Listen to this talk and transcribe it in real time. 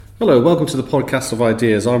Hello, welcome to the podcast of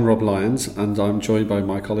ideas. I'm Rob Lyons and I'm joined by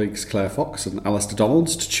my colleagues Claire Fox and Alistair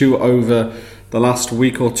Donalds to chew over the last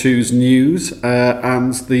week or two's news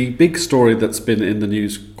and the big story that's been in the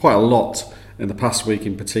news quite a lot in the past week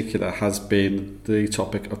in particular has been the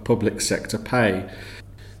topic of public sector pay.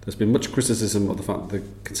 There's been much criticism of the fact that the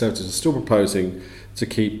Conservatives are still proposing to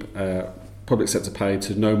keep public sector pay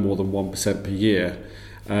to no more than 1% per year.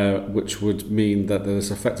 Which would mean that there's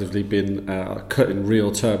effectively been a cut in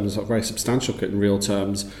real terms, a very substantial cut in real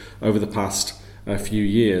terms over the past few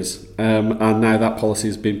years. And now that policy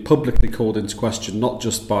has been publicly called into question, not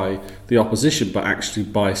just by the opposition, but actually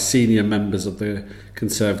by senior members of the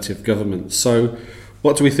Conservative government. So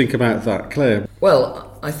what do we think about that, Claire?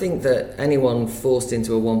 Well, I think that anyone forced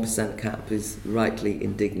into a 1% cap is rightly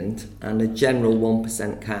indignant, and a general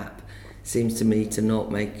 1% cap seems to me to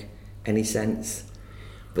not make any sense.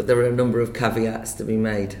 But there are a number of caveats to be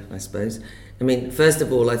made, I suppose. I mean, first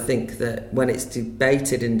of all, I think that when it's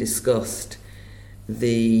debated and discussed,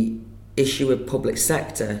 the issue of public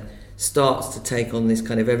sector starts to take on this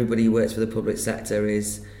kind of everybody who works for the public sector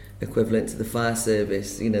is equivalent to the fire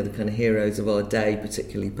service, you know, the kind of heroes of our day,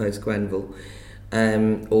 particularly post-Grenville,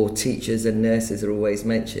 or teachers and nurses are always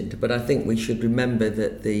mentioned. But I think we should remember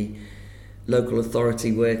that the local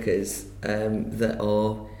authority workers that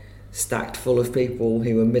are stacked full of people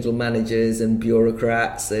who are middle managers and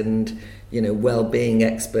bureaucrats and, you know, well-being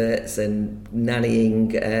experts and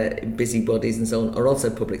nannying busybodies and so on are also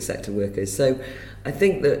public sector workers. So I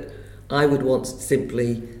think that I would want to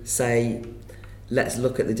simply say, let's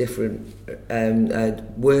look at the different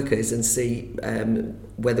workers and see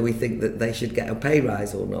whether we think that they should get a pay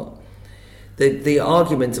rise or not. The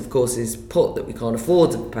argument, of course, is put that we can't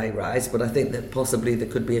afford a pay rise, but I think that possibly there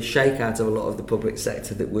could be a shakeout of a lot of the public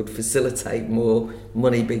sector that would facilitate more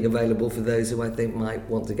money being available for those who I think might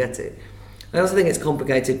want to get it. I also think it's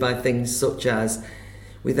complicated by things such as,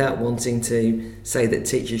 without wanting to say that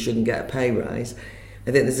teachers shouldn't get a pay rise,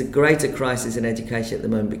 I think there's a greater crisis in education at the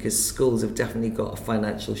moment because schools have definitely got a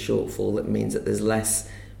financial shortfall that means that there's less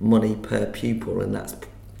money per pupil, and that's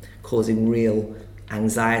causing real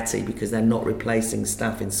anxiety because they're not replacing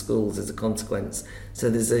staff in schools as a consequence. So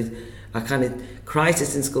there's a kind of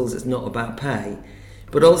crisis in schools that's not about pay,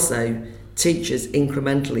 but also teachers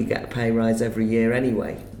incrementally get a pay rise every year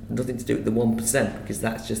anyway. Nothing to do with the 1% because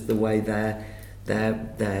that's just the way their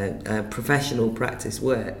professional practice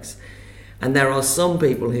works. And there are some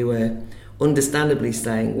people who are understandably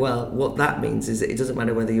saying, well, what that means is that it doesn't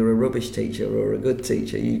matter whether you're a rubbish teacher or a good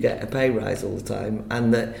teacher, you get a pay rise all the time,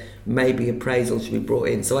 and that maybe appraisal should be brought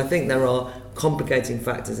in. So I think there are complicating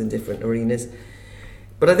factors in different arenas.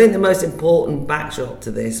 But I think the most important backdrop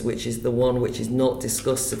to this, which is the one which is not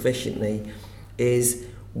discussed sufficiently, is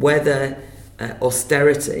whether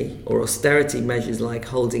austerity or austerity measures like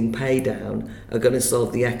holding pay down are going to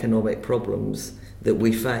solve the economic problems that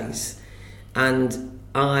we face. And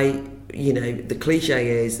the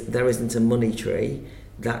cliche is there isn't a money tree.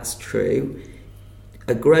 That's true.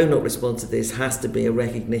 A grown-up response to this has to be a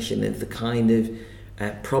recognition of the kind of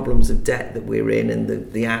problems of debt that we're in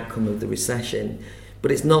and the outcome of the recession.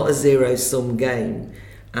 But it's not a zero-sum game.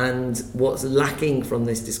 And what's lacking from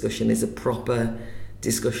this discussion is a proper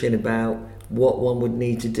discussion about what one would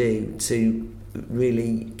need to do to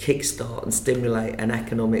really kickstart and stimulate an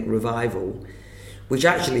economic revival, which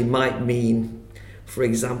actually might mean, for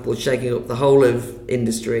example, shaking up the whole of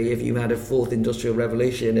industry if you had a fourth industrial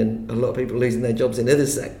revolution and a lot of people losing their jobs in other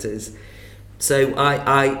sectors. So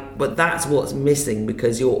but that's what's missing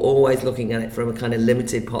because you're always looking at it from a kind of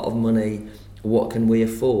limited pot of money, what can we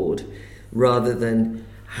afford, rather than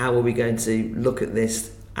how are we going to look at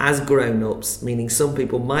this as grown-ups, meaning some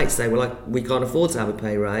people might say, well, we can't afford to have a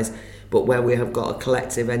pay rise, but where we have got a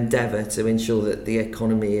collective endeavour to ensure that the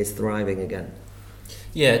economy is thriving again.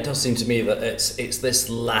 Yeah, it does seem to me that it's this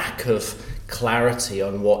lack of clarity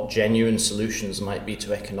on what genuine solutions might be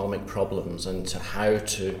to economic problems and to how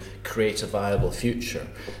to create a viable future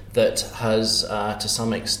that has, to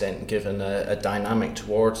some extent, given a dynamic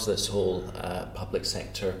towards this whole public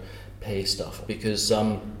sector pay stuff. Because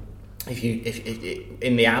if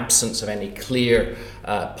in the absence of any clear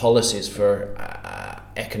policies for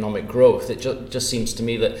economic growth, it just seems to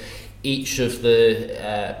me that each of the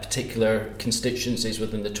particular constituencies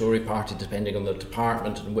within the Tory party, depending on the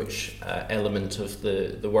department and which element of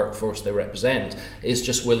the workforce they represent, is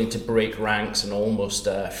just willing to break ranks and almost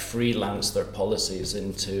freelance their policies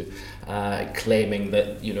into claiming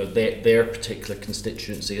that, you know, their particular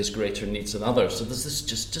constituency has greater needs than others. So there's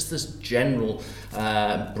this general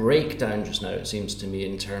breakdown just now, it seems to me,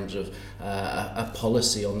 in terms of a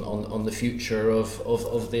policy on the future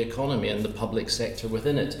of the economy and the public sector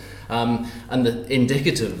within it. And the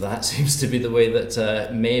indicative of that seems to be the way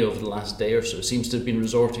that May, over the last day or so, seems to have been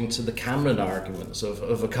resorting to the Cameron arguments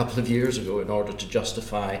of a couple of years ago in order to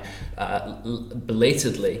justify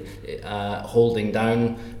belatedly holding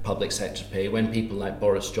down public sector pay when people like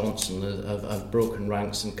Boris Johnson have broken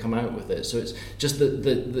ranks and come out with it. So it's just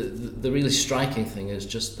the really striking thing is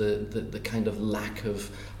just the kind of lack of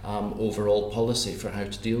overall policy for how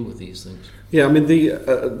to deal with these things. Yeah, I mean,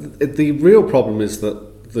 the real problem is that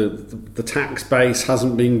the tax base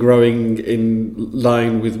hasn't been growing in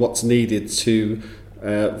line with what's needed to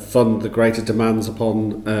fund the greater demands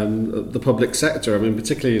upon the public sector. I mean,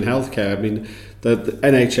 particularly in healthcare. I mean, the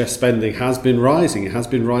NHS spending has been rising. It has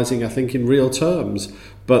been rising, I think, in real terms,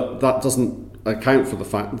 but that doesn't account for the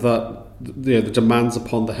fact that the demands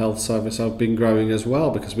upon the health service have been growing as well,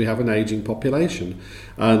 because we have an ageing population,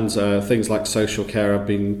 and things like social care have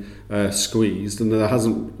been squeezed, and there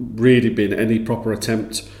hasn't really been any proper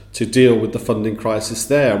attempt to deal with the funding crisis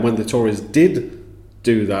there. And when the Tories did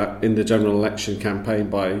do that in the general election campaign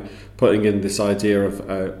by putting in this idea of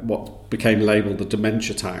what became labelled the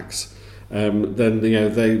dementia tax, then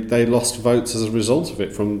they lost votes as a result of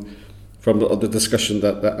it from the discussion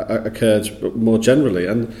that occurred more generally.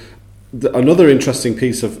 And another interesting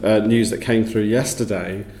piece of news that came through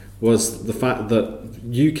yesterday was the fact that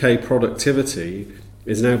UK productivity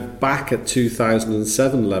is now back at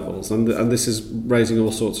 2007 levels, and this is raising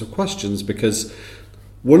all sorts of questions, because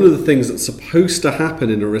one of the things that's supposed to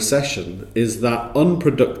happen in a recession is that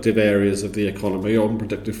unproductive areas of the economy, or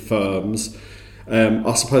unproductive firms,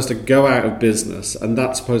 are supposed to go out of business, and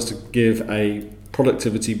that's supposed to give a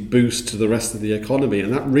productivity boost to the rest of the economy,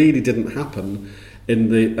 and that really didn't happen in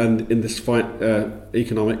this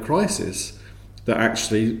economic crisis. That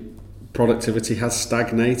actually productivity has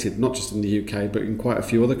stagnated, not just in the UK but in quite a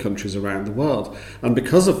few other countries around the world, and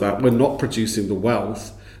because of that we're not producing the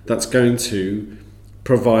wealth that's going to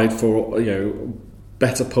provide for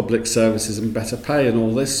better public services and better pay and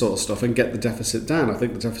all this sort of stuff and get the deficit down. I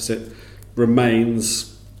think the deficit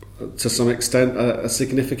remains to some extent a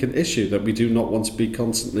significant issue, that we do not want to be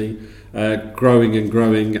constantly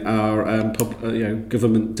growing our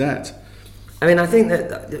government debt. I mean, I think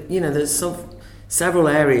that there's several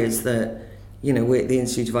areas that we at the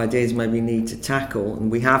Institute of Ideas maybe need to tackle,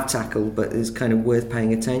 and we have tackled, but is kind of worth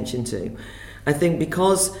paying attention to. I think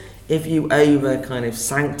because if you over kind of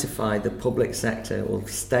sanctify the public sector or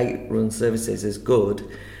state-run services as good,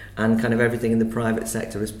 and kind of everything in the private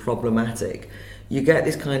sector as problematic, you get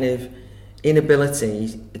this kind of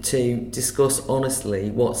inability to discuss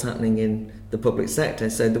honestly what's happening in the public sector.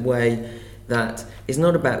 So the way that it's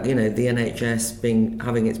not about the NHS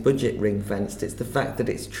having its budget ring fenced, it's the fact that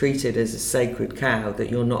it's treated as a sacred cow that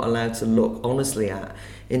you're not allowed to look honestly at,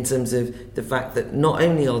 in terms of the fact that not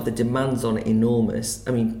only are the demands on it enormous,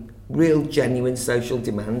 I mean real genuine social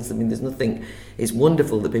demands, I mean there's nothing, it's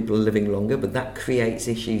wonderful that people are living longer, but that creates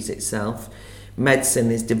issues itself. Medicine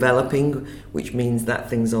is developing, which means that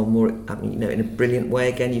things are more, in a brilliant way,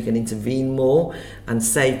 again, you can intervene more and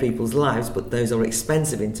save people's lives, but those are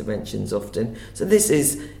expensive interventions often. So this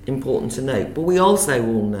is important to note. But we also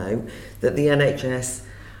all know that the NHS,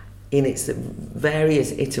 in its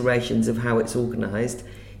various iterations of how it's organised,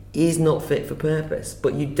 is not fit for purpose.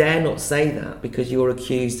 But you dare not say that, because you're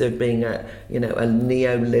accused of being a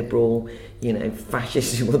neoliberal,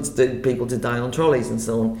 fascist who wants people to die on trolleys and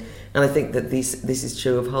so on. And I think that this is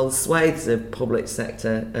true of whole swathes of public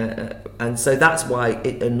sector, and so that's why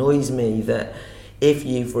it annoys me that if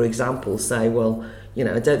you, for example, say, well,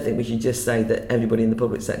 I don't think we should just say that everybody in the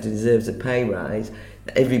public sector deserves a pay rise.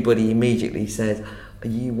 Everybody immediately says,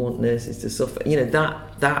 you want nurses to suffer.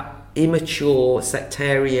 That immature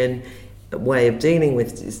sectarian way of dealing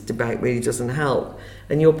with this debate really doesn't help.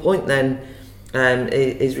 And your point then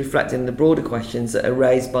is reflected in the broader questions that are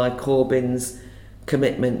raised by Corbyn's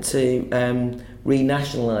commitment to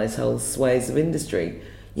renationalise whole swathes of industry.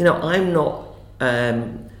 I'm not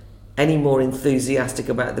any more enthusiastic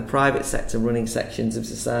about the private sector running sections of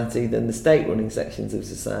society than the state running sections of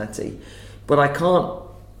society, but I can't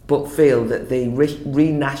but feel that the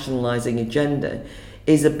renationalising agenda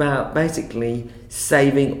is about basically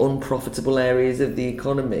saving unprofitable areas of the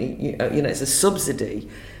economy. It's a subsidy,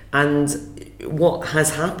 And what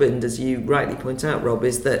has happened, as you rightly point out, Rob,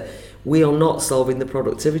 is that we are not solving the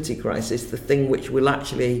productivity crisis, the thing which will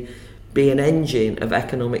actually be an engine of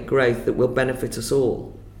economic growth that will benefit us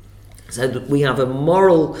all. So we have a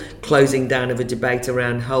moral closing down of a debate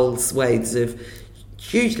around whole swathes of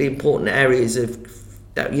hugely important areas of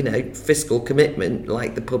fiscal commitment,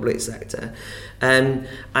 like the public sector. And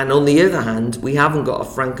on the other hand, we haven't got a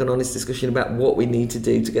frank and honest discussion about what we need to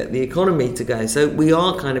do to get the economy to go. So we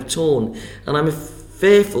are kind of torn. And I'm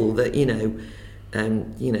fearful that,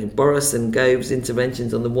 Boris and Gove's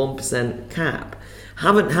interventions on the 1% cap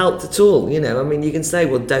haven't helped at all. You can say,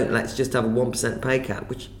 well, let's just have a 1% pay cap,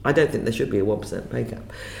 which I don't think there should be a 1% pay cap.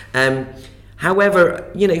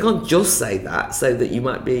 However, you can't just say that so that you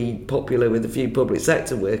might be popular with a few public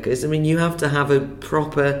sector workers. You have to have a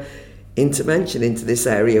proper intervention into this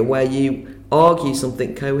area where you argue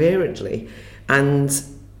something coherently. And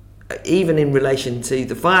even in relation to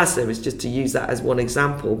the fire service, just to use that as one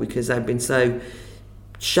example, because they've been so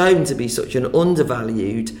shown to be such an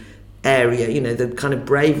undervalued area, the kind of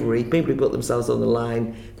bravery, people who put themselves on the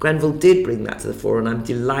line. Grenfell did bring that to the fore, and I'm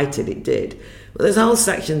delighted it did. But there's whole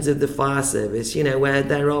sections of the fire service, where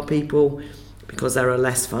there are people, because there are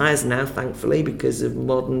less fires now, thankfully, because of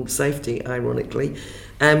modern safety, ironically,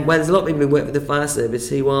 where there's a lot of people who work for the fire service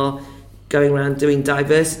who are going around doing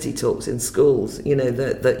diversity talks in schools,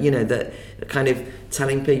 that kind of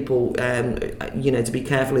telling people, to be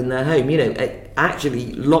careful in their home.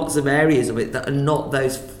 Actually, lots of areas of it that are not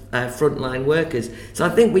those frontline workers. So I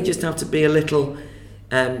think we just have to be a little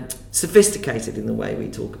sophisticated in the way we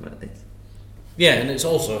talk about this. Yeah, and it's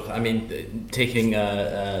also, taking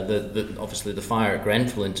obviously the fire at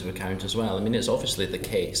Grenfell into account as well. It's obviously the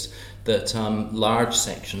case that large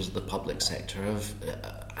sections of the public sector have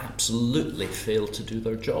absolutely failed to do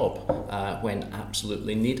their job when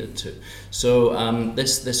absolutely needed to. So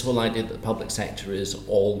this whole idea that the public sector is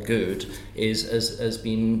all good has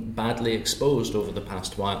been badly exposed over the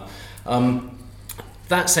past while.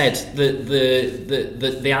 That said,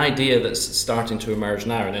 the idea that's starting to emerge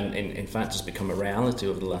now, and in fact has become a reality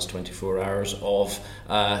over the last 24 hours, of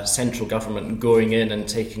central government going in and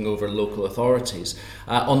taking over local authorities,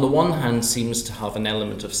 on the one hand seems to have an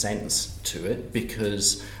element of sense to it,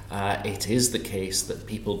 because it is the case that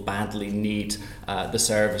people badly need the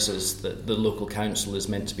services that the local council is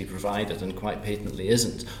meant to be provided, and quite patently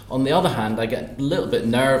isn't. On the other hand, I get a little bit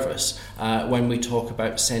nervous when we talk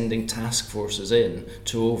about sending task forces in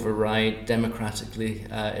to override democratically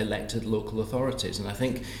elected local authorities. And I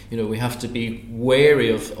think we have to be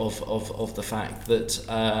wary of the fact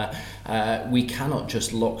that we cannot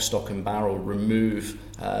just lock, stock and barrel remove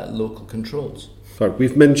local controls. So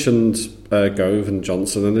we've mentioned Gove and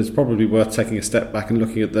Johnson, and it's probably worth taking a step back and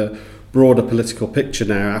looking at the broader political picture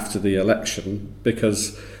now after the election,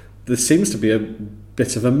 because there seems to be a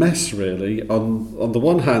bit of a mess, really. On the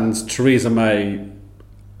one hand, Theresa May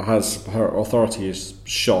her authority is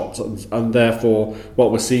shot, and therefore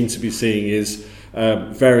what we're seeing is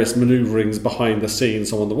various manoeuvrings behind the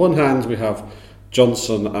scenes. So on the one hand, we have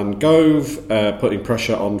Johnson and Gove putting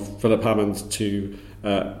pressure on Philip Hammond to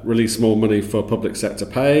release more money for public sector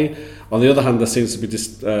pay. On the other hand, there seems to be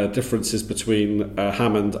differences between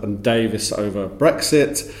Hammond and Davis over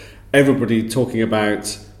Brexit. Everybody talking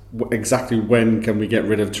about exactly when can we get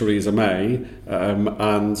rid of Theresa May,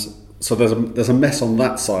 and so there's a mess on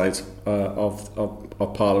that side of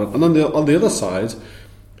Parliament. And on the other side,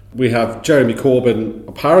 we have Jeremy Corbyn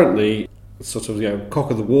apparently sort of cock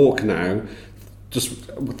of the walk now, just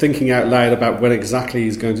thinking out loud about when exactly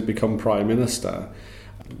he's going to become Prime Minister.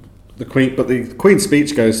 The Queen's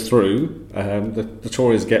speech goes through, the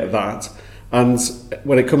Tories get that, and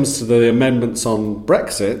when it comes to the amendments on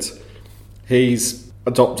Brexit, he's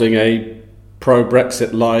adopting a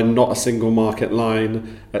pro-Brexit line, not a single market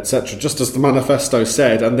line, etc., just as the manifesto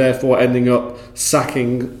said, and therefore ending up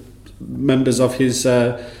sacking members of his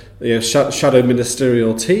shadow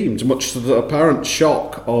ministerial team, much to the apparent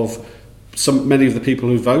shock of many of the people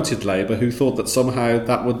who voted Labour, who thought that somehow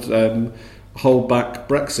that would hold back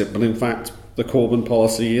Brexit. But in fact, the Corbyn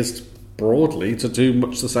policy is broadly to do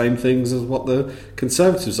much the same things as what the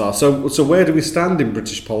Conservatives are. So where do we stand in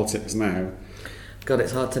British politics now? God,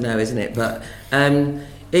 it's hard to know, isn't it? But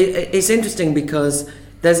it's interesting because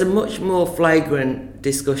there's a much more flagrant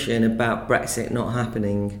discussion about Brexit not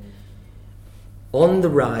happening on the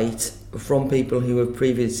right from people who have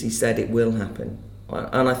previously said it will happen.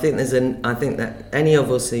 And I think that any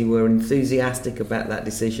of us who were enthusiastic about that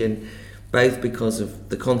decision, both because of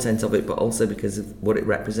the content of it, but also because of what it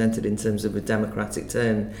represented in terms of a democratic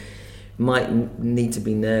turn, might need to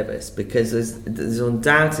be nervous, because there's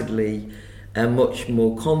undoubtedly a much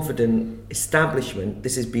more confident establishment.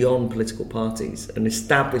 This is beyond political parties, an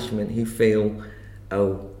establishment who feel,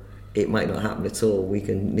 oh, it might not happen at all, we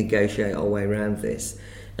can negotiate our way around this.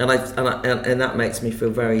 And that makes me feel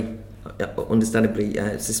very, understandably,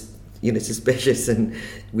 suspicious, and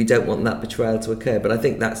we don't want that betrayal to occur. But I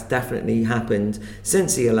think that's definitely happened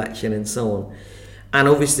since the election and so on. And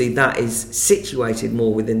obviously that is situated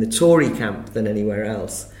more within the Tory camp than anywhere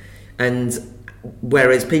else. And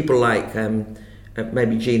whereas people like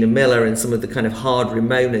maybe Gina Miller and some of the kind of hard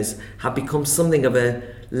Remoaners have become something of a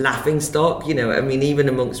laughing stock, even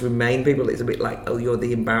amongst Remain people, it's a bit like, oh, you're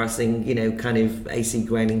the embarrassing, kind of AC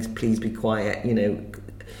Groenings, please be quiet,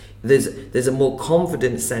 There's a more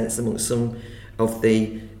confident sense amongst some of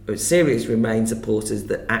the serious Remain supporters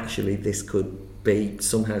that actually this could be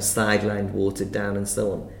somehow sidelined, watered down and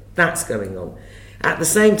so on. That's going on. At the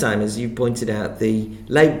same time, as you pointed out, the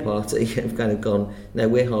Labour Party have kind of gone, no,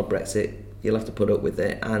 we're hard Brexit, you'll have to put up with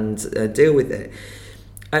it and deal with it.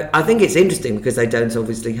 I think it's interesting because they don't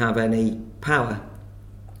obviously have any power.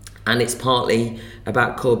 And it's partly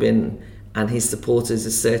about Corbyn and his supporters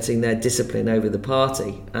asserting their discipline over the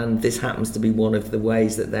party. And this happens to be one of the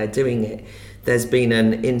ways that they're doing it. There's been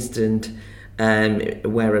an incident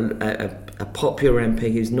where a popular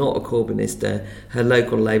MP who's not a Corbynista, her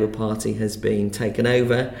local Labour Party has been taken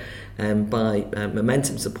over by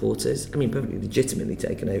Momentum supporters. I mean, perfectly legitimately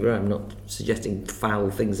taken over. I'm not suggesting foul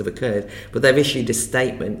things have occurred, but they've issued a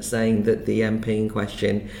statement saying that the MP in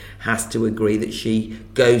question has to agree that she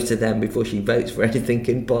goes to them before she votes for anything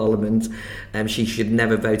in Parliament. She should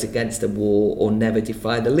never vote against a war or never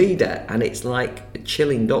defy the leader. And it's like a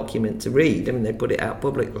chilling document to read. I mean, they put it out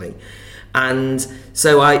publicly. And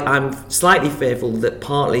so I'm slightly fearful that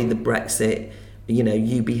partly the Brexit,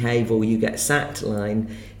 you behave or you get sacked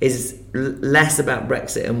line is less about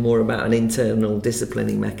Brexit and more about an internal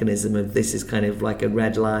disciplining mechanism of this is kind of like a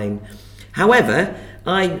red line. However,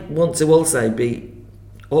 I want to also be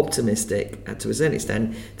optimistic to a certain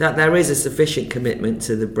extent that there is a sufficient commitment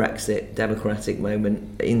to the Brexit democratic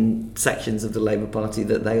moment in sections of the Labour Party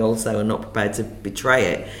that they also are not prepared to betray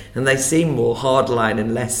it, and they seem more hardline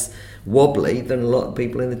and less wobbly than a lot of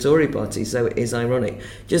people in the Tory party, so it is ironic.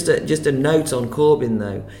 Just a note on Corbyn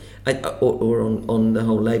though, or on the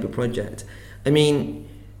whole Labour project. I mean,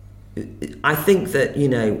 I think that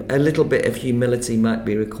a little bit of humility might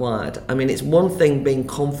be required. I mean, it's one thing being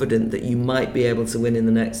confident that you might be able to win in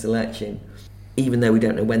the next election, even though we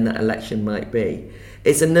don't know when that election might be.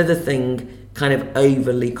 It's another thing kind of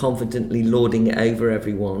overly confidently lording it over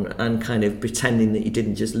everyone and kind of pretending that you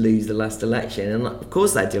didn't just lose the last election. And of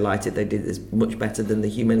course they're delighted they did this much better than the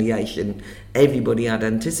humiliation everybody had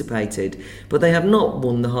anticipated. But they have not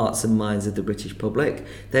won the hearts and minds of the British public.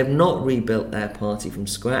 They have not rebuilt their party from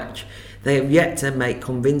scratch. They have yet to make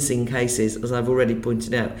convincing cases, as I've already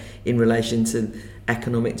pointed out, in relation to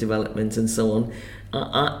economic development and so on.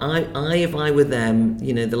 If I were them,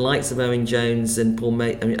 the likes of Owen Jones and Paul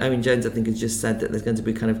May. I mean, Owen Jones, I think, has just said that there's going to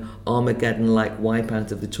be kind of Armageddon-like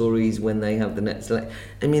wipeout of the Tories when they have the next election.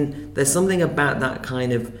 I mean, there's something about that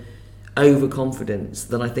kind of overconfidence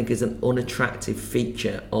that I think is an unattractive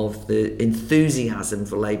feature of the enthusiasm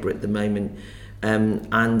for Labour at the moment.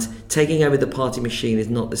 And taking over the party machine is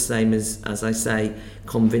not the same as I say,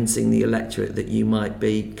 convincing the electorate that you might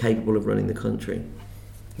be capable of running the country.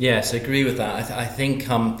 Yes, I agree with that. I think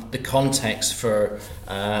the context for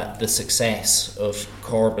the success of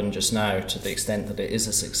Corbyn just now, to the extent that it is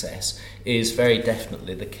a success, is very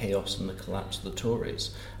definitely the chaos and the collapse of the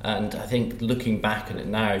Tories. And I think looking back at it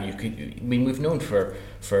now, we've known for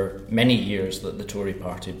many years that the Tory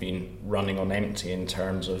party had been running on empty in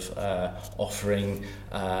terms of offering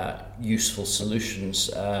useful solutions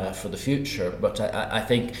for the future. But I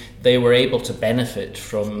think they were able to benefit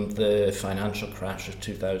from the financial crash of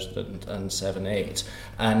 2007-8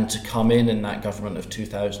 and to come in that government of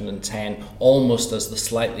 2010 almost as the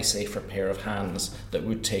slightly safer pair of hands that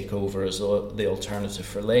would take over as the alternative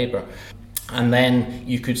for Labour. And then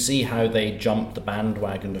you could see how they jumped the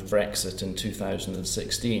bandwagon of Brexit in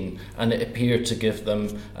 2016, and it appeared to give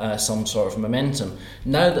them some sort of momentum.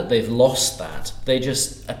 Now that they've lost that, they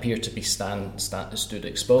just appear to be stood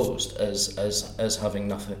exposed as having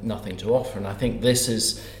nothing to offer. And I think this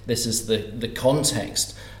is the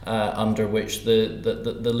context under which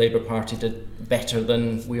the Labour Party did better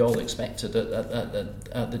than we all expected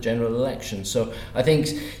at the general election. So I think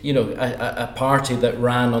a party that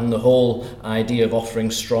ran on the whole idea of offering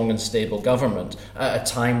strong and stable government at a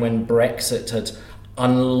time when Brexit had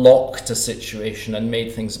unlocked a situation and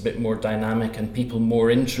made things a bit more dynamic and people more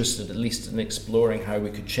interested, at least in exploring how we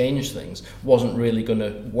could change things, wasn't really going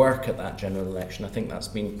to work at that general election. I think that's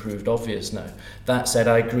been proved obvious now. That said,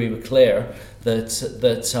 I agree with Claire that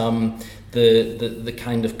the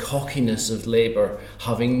kind of cockiness of Labour,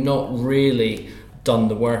 having not really done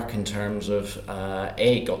the work in terms of got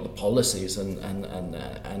the policies and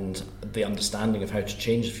the understanding of how to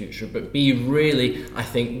change the future, but B, really, I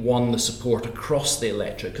think, won the support across the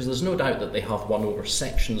electorate, because there's no doubt that they have won over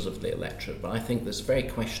sections of the electorate, but I think there's very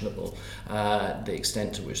questionable the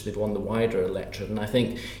extent to which they've won the wider electorate. And I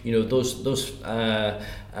think, you know, those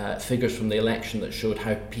figures from the election that showed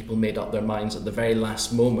how people made up their minds at the very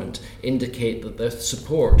last moment indicate that their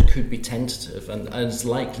support could be tentative and is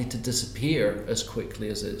likely to disappear as quickly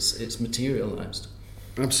as it's materialised.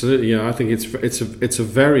 Absolutely, yeah. I think it's a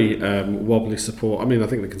very wobbly support. I mean, I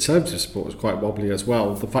think the Conservative support is quite wobbly as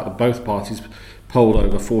well. The fact that both parties polled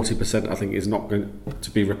over 40%, I think, is not going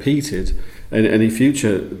to be repeated in any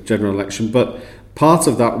future general election. But part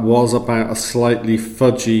of that was about a slightly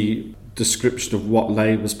fudgy description of what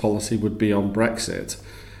Labour's policy would be on Brexit,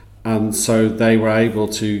 and so they were able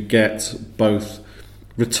to get both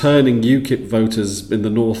returning UKIP voters in the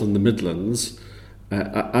North and the Midlands,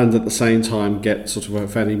 and at the same time get sort of a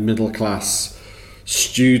fairly middle class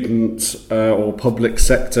student or public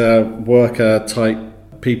sector worker type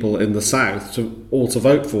people in the South to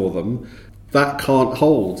vote for them. That can't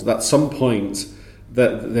hold. At some point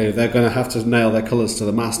that they're going to have to nail their colours to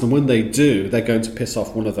the mast, and when they do, they're going to piss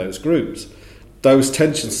off one of those groups. Those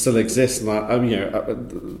tensions still exist, and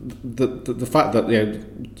the fact that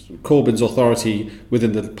Corbyn's authority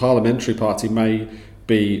within the parliamentary party may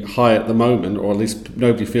be high at the moment, or at least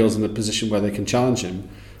nobody feels in a position where they can challenge him.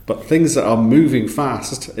 But things that are moving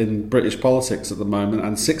fast in British politics at the moment,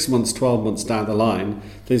 and 6 months, 12 months down the line,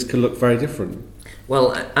 things could look very different.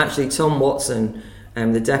 Well, actually, Tom Watson,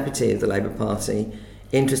 the deputy of the Labour Party,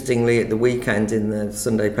 interestingly at the weekend in the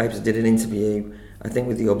Sunday papers did an interview, I think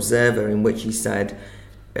with the Observer, in which he said,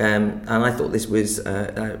 and I thought this was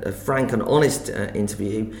a frank and honest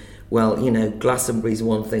interview, well, you know, Glastonbury's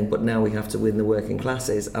one thing, but now we have to win the working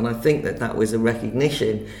classes. And I think that was a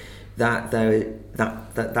recognition that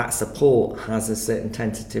that support has a certain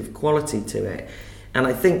tentative quality to it. And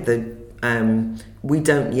I think that we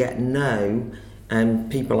don't yet know, and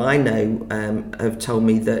people I know have told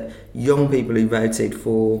me that young people who voted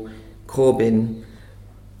for Corbyn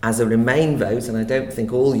as a Remain vote, and I don't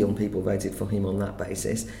think all young people voted for him on that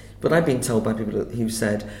basis, but I've been told by people who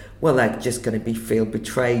said, well, they're just going to feel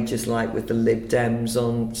betrayed, just like with the Lib Dems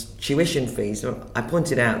on tuition fees. I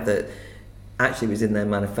pointed out that actually it was in their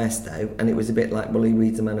manifesto, and it was a bit like, well, he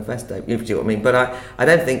reads the manifesto, you know what I mean? But I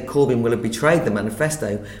don't think Corbyn will have betrayed the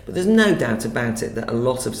manifesto, but there's no doubt about it that a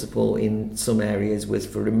lot of support in some areas was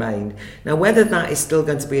for Remain. Now, whether that is still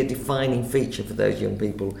going to be a defining feature for those young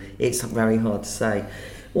people, it's very hard to say.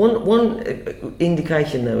 One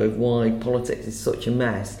indication, though, of why politics is such a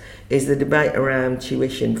mess is the debate around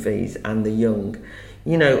tuition fees and the young.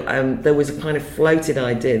 You know, there was a kind of floated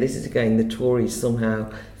idea, this is again the Tories somehow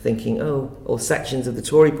thinking, or sections of the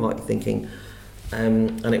Tory party thinking,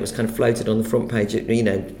 and it was kind of floated on the front page, you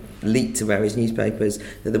know, leaked to various newspapers,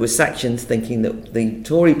 that there were sections thinking that the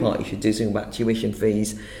Tory party should do something about tuition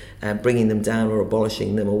fees, bringing them down or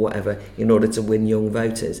abolishing them or whatever in order to win young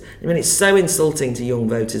voters. I mean, it's so insulting to young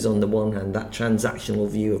voters on the one hand, that transactional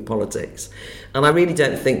view of politics. And I really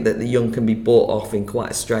don't think that the young can be bought off in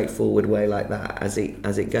quite a straightforward way like that as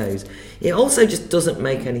it goes. It also just doesn't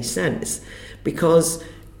make any sense, because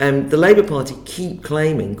the Labour Party keep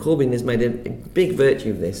claiming, Corbyn has made a big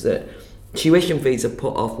virtue of this, that tuition fees have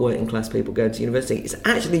put off working class people going to university. It's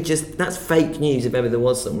actually just, that's fake news if ever there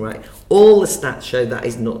was some, right? All the stats show that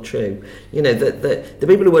is not true. You know, the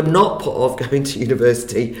people who are not put off going to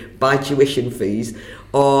university by tuition fees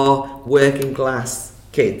are working class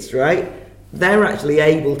kids, right? They're actually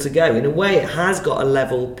able to go. In a way, it has got a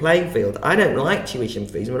level playing field. I don't like tuition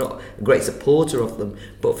fees. I'm not a great supporter of them,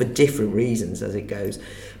 but for different reasons as it goes.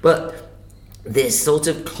 But this sort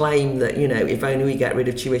of claim that, you know, if only we get rid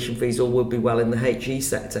of tuition fees, all will be well in the HE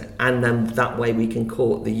sector, and then that way we can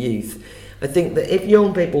court the youth. I think that if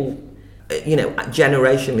young people, you know,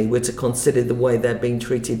 generationally were to consider the way they're being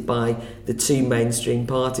treated by the two mainstream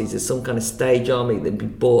parties as some kind of stage army that'd be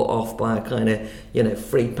bought off by a kind of, you know,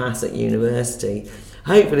 free pass at university,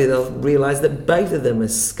 hopefully they'll realise that both of them are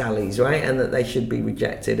scallies, right, and that they should be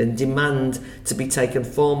rejected and demand to be taken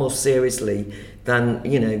far more seriously than,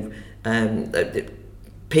 you know,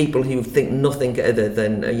 people who think nothing other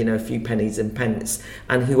than a few pennies and pence,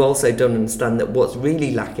 and who also don't understand that what's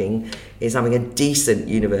really lacking is having a decent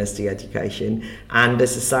university education and a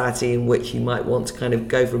society in which you might want to kind of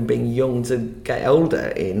go from being young to get older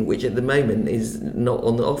in, which at the moment is not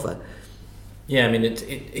on the offer. Yeah, I mean,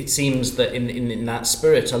 it seems that in that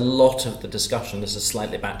spirit, a lot of the discussion, this is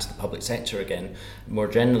slightly back to the public sector again, more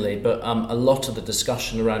generally, but a lot of the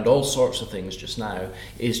discussion around all sorts of things just now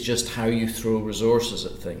is just how you throw resources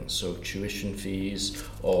at things. So tuition fees,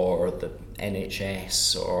 or the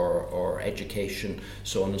NHS, or education,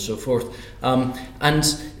 so on and so forth.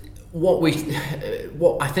 And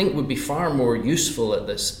what I think would be far more useful at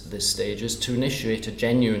this stage is to initiate a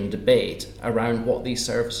genuine debate around what these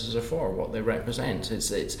services are for, what they represent.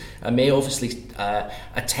 May obviously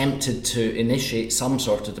attempted to initiate some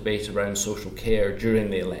sort of debate around social care during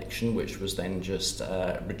the election, which was then just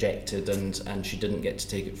rejected, and she didn't get to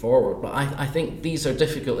take it forward. But I think these are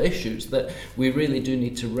difficult issues that we really do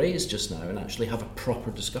need to raise just now and actually have a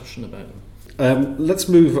proper discussion about them. Let's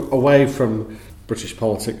move away from British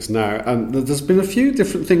politics now, and there's been a few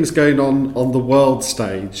different things going on the world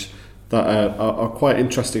stage that are quite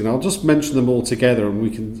interesting. I'll just mention them all together, and we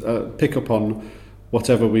can pick up on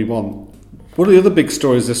whatever we want. One of the other big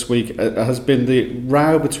stories this week has been the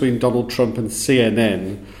row between Donald Trump and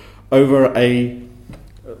CNN over a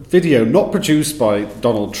video not produced by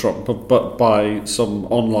Donald Trump but by some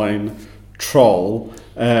online troll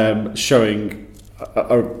showing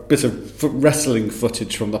a bit of wrestling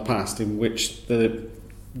footage from the past in which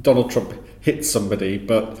Donald Trump hits somebody,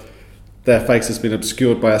 but their face has been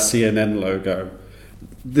obscured by a CNN logo.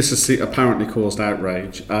 This has apparently caused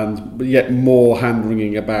outrage, and yet more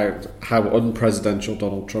hand-wringing about how unpresidential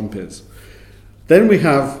Donald Trump is. Then we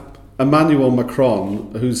have Emmanuel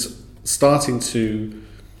Macron, who's starting to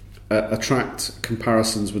attract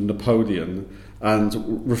comparisons with Napoleon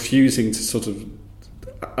and refusing to sort of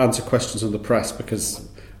answer questions in the press because,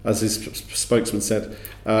 as his spokesman said,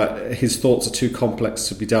 his thoughts are too complex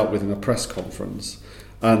to be dealt with in a press conference,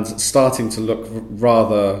 and starting to look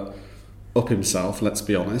rather up himself, let's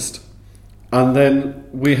be honest. And then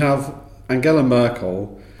we have Angela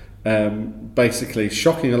Merkel basically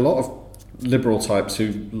shocking a lot of liberal types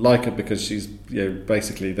who like her because she's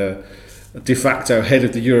basically the de facto head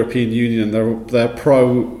of the European Union. They're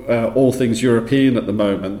pro all things European at the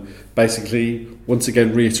moment, basically once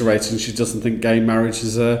again reiterating she doesn't think gay marriage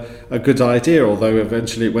is a good idea, although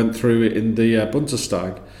eventually it went through in the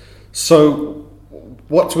Bundestag. So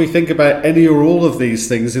what do we think about any or all of these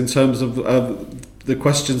things in terms of the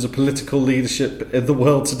questions of political leadership in the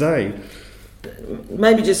world today?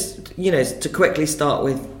 Maybe just, to quickly start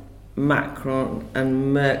with Macron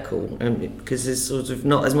and Merkel, because there's sort of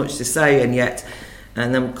not as much to say and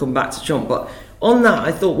then come back to Trump. But on that,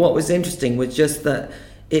 I thought what was interesting was just that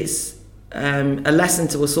it's a lesson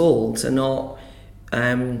to us all to not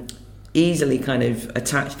easily kind of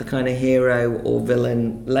attach the kind of hero or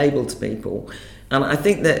villain label to people. And I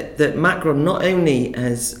think that Macron not only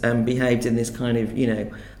has behaved in this kind of,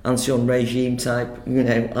 ancien regime type,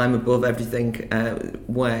 I'm above everything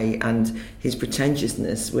way, and his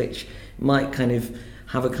pretentiousness, which might kind of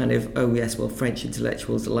have a kind of, oh yes, well, French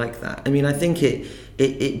intellectuals are like that. I mean, I think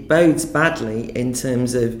it bodes badly in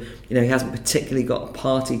terms of, he hasn't particularly got a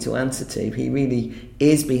party to answer to. He really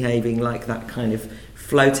is behaving like that kind of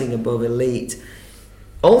floating above elite.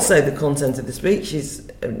 Also, the content of the speech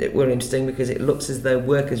were interesting because it looks as though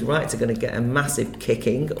workers' rights are going to get a massive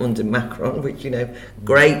kicking under Macron, which,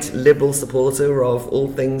 great liberal supporter of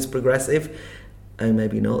all things progressive. Oh,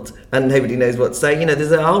 maybe not. And nobody knows what to say.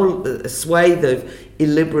 There's a whole swathe of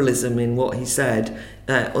illiberalism in what he said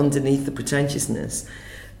underneath the pretentiousness.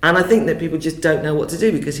 And I think that people just don't know what to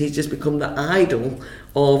do because he's just become the idol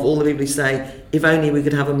of all the people who say, if only we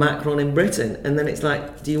could have a Macron in Britain. And then it's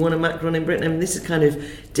like, do you want a Macron in Britain? I mean, this is kind of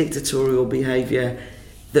dictatorial behaviour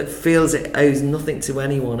that feels it owes nothing to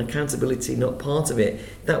anyone, accountability not part of it,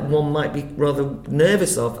 that one might be rather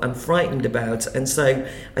nervous of and frightened about. And so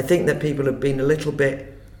I think that people have been a little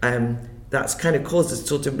bit, that's kind of caused a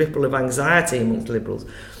sort of ripple of anxiety amongst liberals.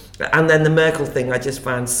 And then the Merkel thing I just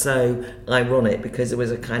found so ironic because there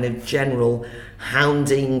was a kind of general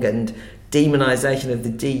hounding and demonisation of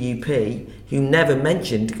the DUP, who never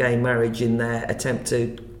mentioned gay marriage in their attempt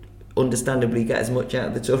to understandably get as much out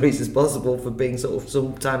of the Tories as possible for being sort of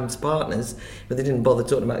sometimes partners, but they didn't bother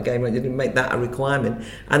talking about gay marriage, they didn't make that a requirement.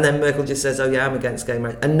 And then Merkel just says, oh yeah, I'm against gay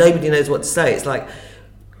marriage, and nobody knows what to say. It's like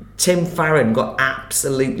Tim Farron got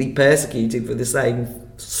absolutely persecuted for the same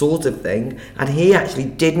sort of thing, and he actually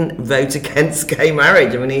didn't vote against gay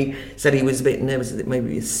marriage. I mean, he said he was a bit nervous that it may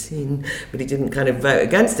be a sin, but he didn't kind of vote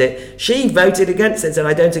against it. She voted against it and said,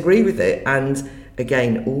 I don't agree with it. And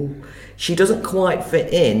again, she doesn't quite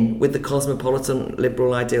fit in with the cosmopolitan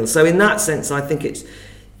liberal ideal. So in that sense, I think it's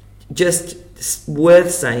just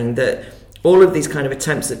worth saying that all of these kind of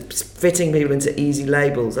attempts at fitting people into easy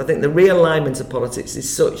labels, I think the realignment of politics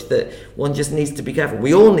is such that one just needs to be careful.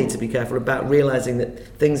 We all need to be careful about realising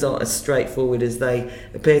that things aren't as straightforward as they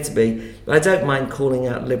appear to be. But I don't mind calling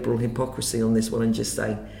out liberal hypocrisy on this one and just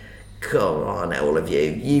saying, come on, all of you,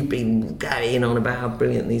 you've been going on about how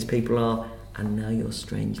brilliant these people are, and now you're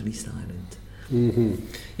strangely silent. Mm-hmm.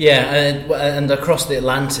 Yeah, and across the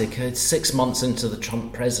Atlantic, it's 6 months into the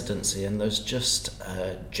Trump presidency, and there's just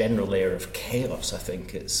a general air of chaos, I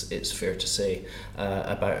think it's fair to say,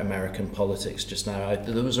 about American politics just now.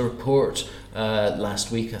 There was a report last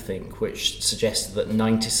week, I think, which suggested that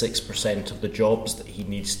 96% of the jobs that he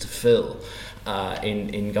needs to fill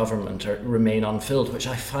in government remain unfilled, which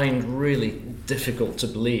I find really difficult to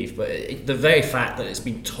believe. But the very fact that it's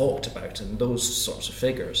been talked about in those sorts of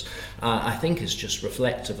figures, I think is just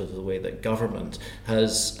reflective of the way that government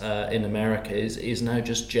has, in America, is now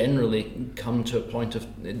just generally come to a point of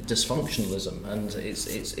dysfunctionalism, and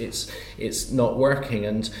it's not working.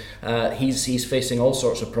 And he's facing all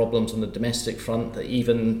sorts of problems on the domestic front. That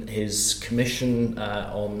even his commission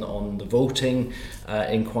on the voting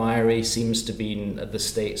inquiry seems to be the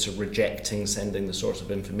states are rejecting sending the sort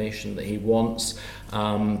of information that he wants.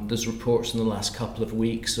 There's reports in the last couple of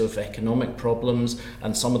weeks of economic problems,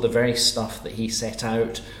 and some of the very stuff that he set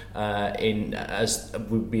out as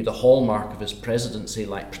would be the hallmark of his presidency,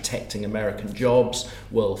 like protecting American jobs.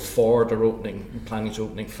 Well, Ford are planning to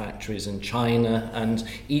opening factories in China, and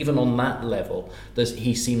even on that level,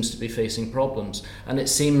 he seems to be facing problems. And it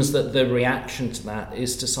seems that the reaction to that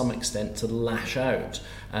is to some extent to lash out.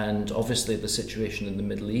 And obviously the situation in the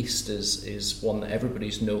Middle East is one that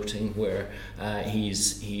everybody's noting, where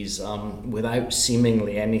he's without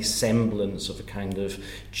seemingly any semblance of a kind of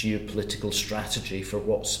geopolitical strategy for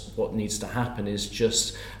what needs to happen, is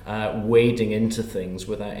just wading into things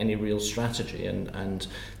without any real strategy, and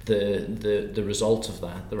the result of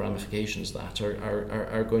that, the ramifications of that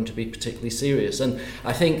are going to be particularly serious. And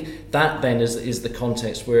I think that then is the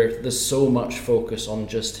context where there's so much focus on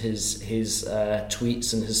just his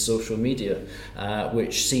tweets and his social media,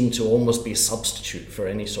 which seem to almost be a substitute for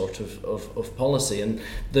any sort of policy. And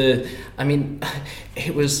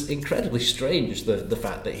it was incredibly strange, the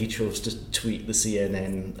fact that he chose to tweet the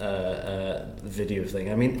CNN video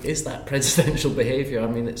thing. I mean, is that presidential behaviour? I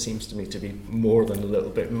mean, it seems to me to be more than a little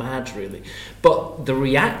bit mad, really. But the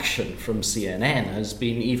reaction from CNN has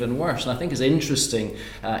been even worse, and I think it's interesting,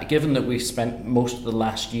 given that we've spent most of the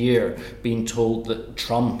last year being told that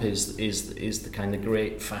Trump is the kind of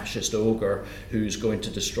great fascist ogre who's going to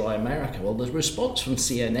destroy America. Well, the response from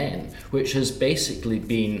CNN, which has basically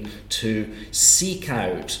been to seek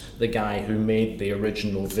out the guy who made the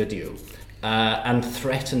original video and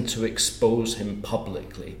threaten to expose him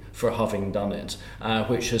publicly for having done it,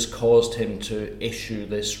 which has caused him to issue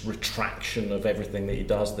this retraction of everything that he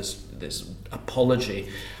does, this apology.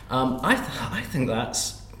 I think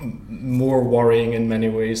that's more worrying in many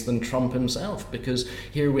ways than Trump himself, because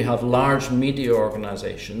here we have large media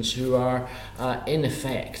organisations who are in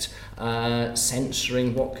effect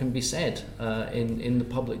censoring what can be said in the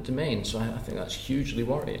public domain. So I think that's hugely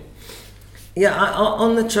worrying. Yeah,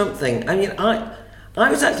 on the Trump thing, I mean, I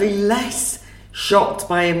was actually less shocked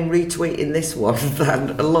by him retweeting this one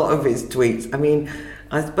than a lot of his tweets. I mean,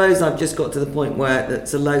 I suppose I've just got to the point where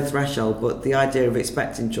it's a low threshold, but the idea of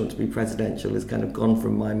expecting Trump to be presidential has kind of gone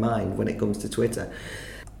from my mind when it comes to Twitter.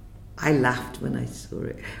 I laughed when I saw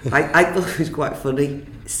it. I thought it was quite funny,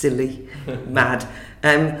 silly, mad.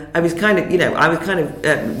 I was kind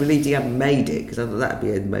of relieved he hadn't made it, because I thought that'd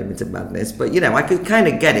be a moment of madness. But, I could kind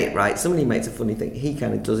of get it, right? Somebody makes a funny thing, he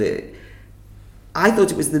kind of does it. I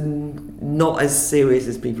thought it was not as serious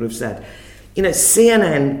as people have said.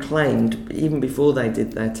 CNN claimed, even before they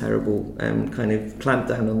did their terrible kind of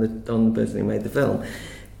clampdown on the person who made the film,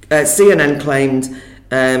 CNN claimed,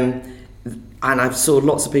 and I saw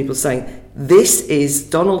lots of people saying, this is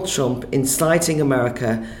Donald Trump inciting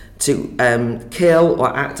America to kill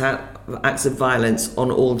or acts of violence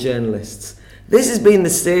on all journalists. This has been the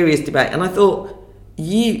serious debate, and I thought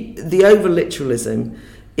the over-literalism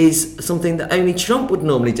is something that only Trump would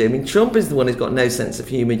normally do. I mean, Trump is the one who's got no sense of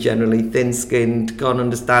humour generally, thin-skinned, can't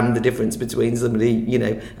understand the difference between somebody,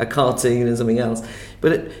 a cartoon and something else.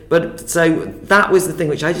 But so that was the thing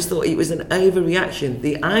which I just thought it was an overreaction.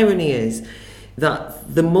 The irony is,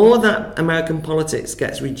 that the more that American politics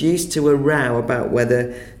gets reduced to a row about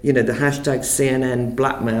whether, the hashtag CNN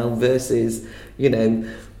blackmail versus,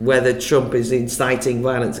 whether Trump is inciting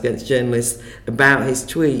violence against journalists about his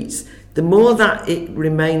tweets, the more that it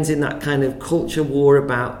remains in that kind of culture war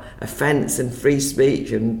about offence and free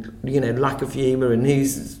speech and, lack of humour and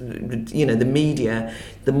who's, the media,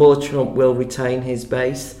 the more Trump will retain his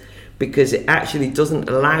base, because it actually doesn't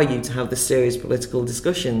allow you to have the serious political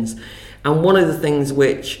discussions. And one of the things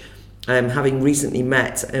which, having recently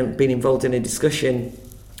met and been involved in a discussion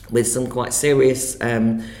with some quite serious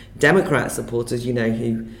Democrat supporters,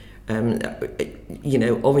 who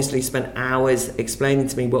obviously spent hours explaining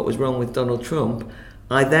to me what was wrong with Donald Trump,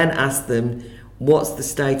 I then asked them, what's the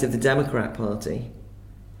state of the Democrat Party?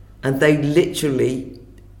 And they literally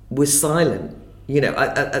were silent. And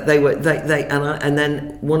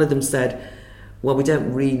then one of them said, well, we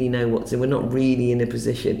don't really know we're not really in a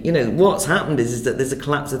position. What's happened is that there's a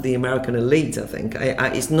collapse of the American elite, I think.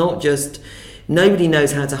 It's not just, nobody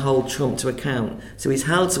knows how to hold Trump to account. So he's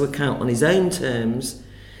held to account on his own terms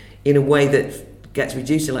in a way that gets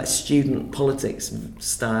reduced to like student politics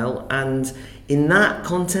style. And in that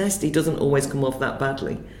contest, he doesn't always come off that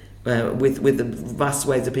badly. With the vast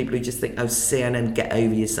swathes of people who just think, oh, CNN, get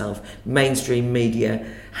over yourself, mainstream media,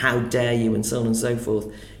 how dare you, and so on and so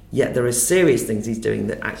forth. Yet there are serious things he's doing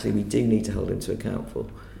that actually we do need to hold him to account for.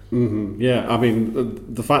 Mm-hmm. Yeah, I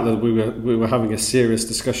mean, the fact that we were having a serious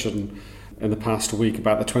discussion in the past week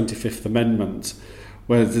about the 25th Amendment,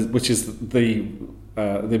 which is the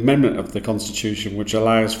amendment of the Constitution which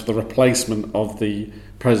allows for the replacement of the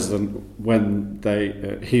president when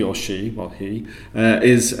he or she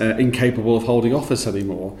is incapable of holding office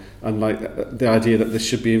anymore, and the idea that this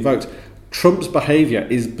should be invoked. Trump's behaviour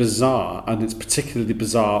is bizarre, and it's particularly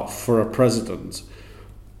bizarre for a president,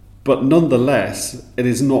 but nonetheless it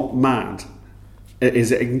is not mad. It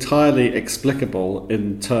is entirely explicable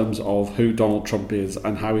in terms of who Donald Trump is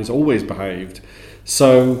and how he's always behaved.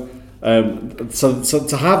 So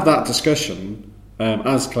to have that discussion,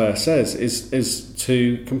 as Claire says, is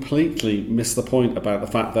to completely miss the point about the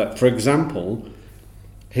fact that, for example,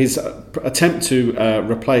 his attempt to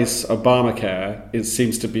replace Obamacare, it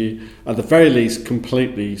seems to be, at the very least,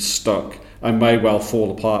 completely stuck and may well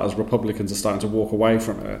fall apart as Republicans are starting to walk away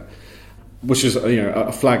from it, which is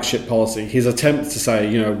a flagship policy. His attempt to say,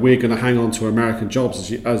 we're going to hang on to American jobs,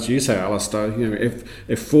 as you say, Alistair,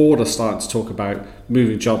 if Ford are starting to talk about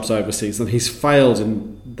moving jobs overseas, then he's failed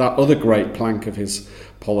in that other great plank of his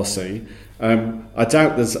policy. I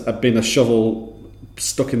doubt there's been a shovel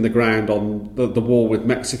stuck in the ground on the war with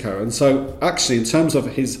Mexico. And so actually, in terms of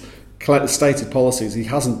his stated policies, he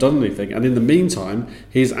hasn't done anything. And in the meantime,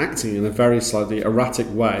 he's acting in a very slightly erratic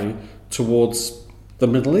way towards the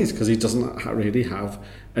Middle East, because he doesn't really have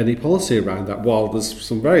any policy around that. While there's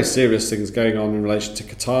some very serious things going on in relation to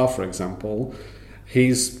Qatar, for example,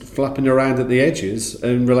 he's flapping around at the edges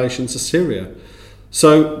in relation to Syria.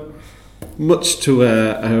 So much to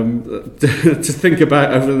think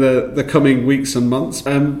about over the coming weeks and months.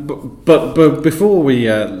 But before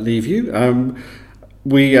we leave you,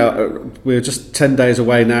 we're just 10 days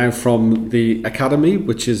away now from the Academy,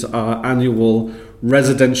 which is our annual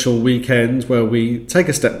residential weekend where we take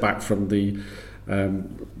a step back from the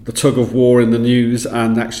tug of war in the news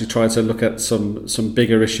and actually try to look at some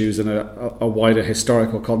bigger issues in a wider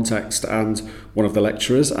historical context. And one of the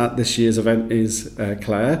lecturers at this year's event is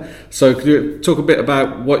Claire. So could you talk a bit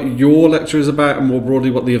about what your lecture is about and more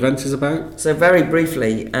broadly what the event is about? So very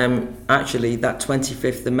briefly, actually that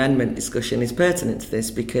 25th Amendment discussion is pertinent to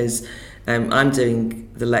this because I'm doing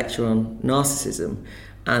the lecture on narcissism.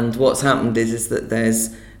 And what's happened is that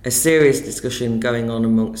there's a serious discussion going on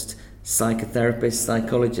amongst psychotherapists,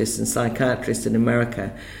 psychologists and psychiatrists in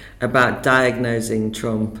America about diagnosing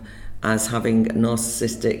Trump as having a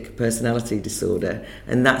narcissistic personality disorder.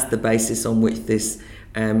 And that's the basis on which this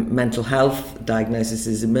mental health diagnosis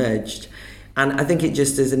has emerged. And I think it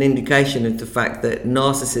just is an indication of the fact that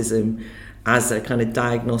narcissism as a kind of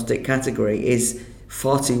diagnostic category is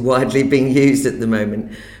far too widely being used at the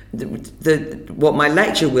moment. What my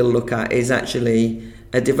lecture will look at is actually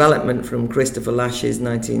a development from Christopher Lash's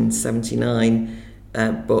 1979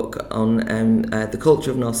 book on the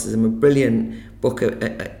culture of narcissism, a brilliant book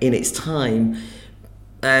in its time,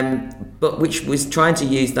 but which was trying to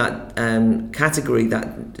use that category,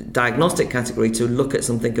 that diagnostic category, to look at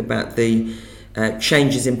something about the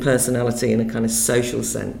changes in personality in a kind of social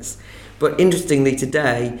sense. But interestingly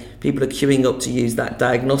today, people are queuing up to use that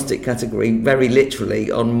diagnostic category very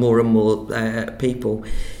literally on more and more people.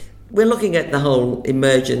 We're looking at the whole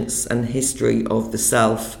emergence and history of the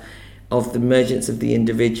self of the emergence of the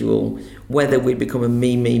individual, whether we become a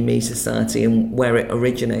me society and where it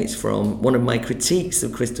originates from. One of my critiques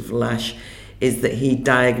of Christopher Lasch is that he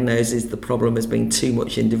diagnoses the problem as being too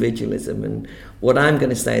much individualism. And what I'm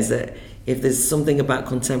going to say is that if there's something about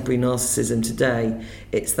contemporary narcissism today,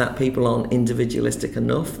 it's that people aren't individualistic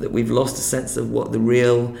enough, that we've lost a sense of what the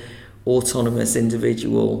real autonomous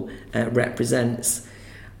individual represents.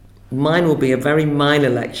 Mine will be a very minor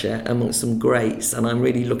lecture amongst some greats, and I'm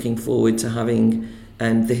really looking forward to having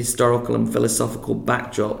the historical and philosophical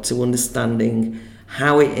backdrop to understanding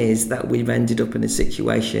how it is that we've ended up in a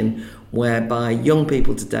situation whereby young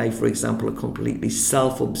people today, for example, are completely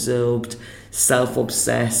self-absorbed,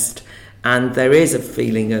 self-obsessed, and there is a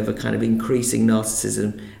feeling of a kind of increasing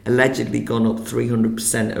narcissism, allegedly gone up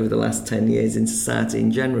 300% over the last 10 years in society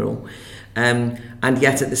in general. And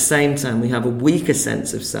yet at the same time we have a weaker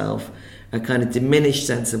sense of self, a kind of diminished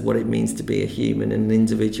sense of what it means to be a human and an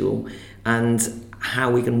individual, and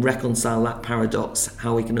how we can reconcile that paradox,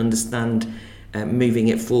 how we can understand moving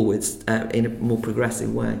it forwards in a more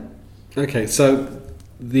progressive way. Okay, so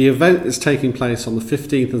the event is taking place on the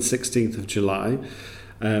 15th and 16th of July.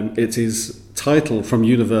 It is titled From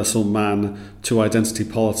Universal Man to Identity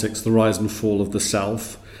Politics, The Rise and Fall of the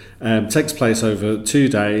Self. Takes place over 2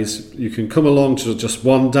 days. You can come along to just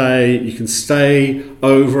one day. You can stay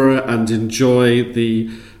over and enjoy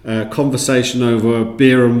the conversation over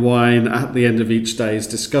beer and wine at the end of each day's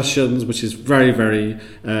discussions, which is very, very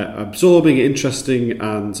absorbing, interesting,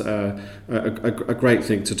 and a great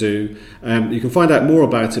thing to do. You can find out more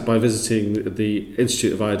about it by visiting the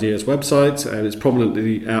Institute of Ideas website. It's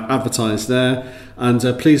prominently advertised there, and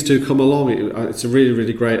please do come along. It's a really,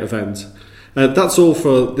 really great event. That's all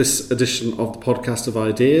for this edition of the Podcast of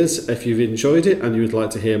Ideas. If you've enjoyed it and you would like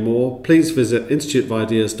to hear more, please visit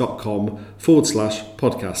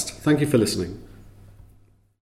instituteofideas.com/podcast. Thank you for listening.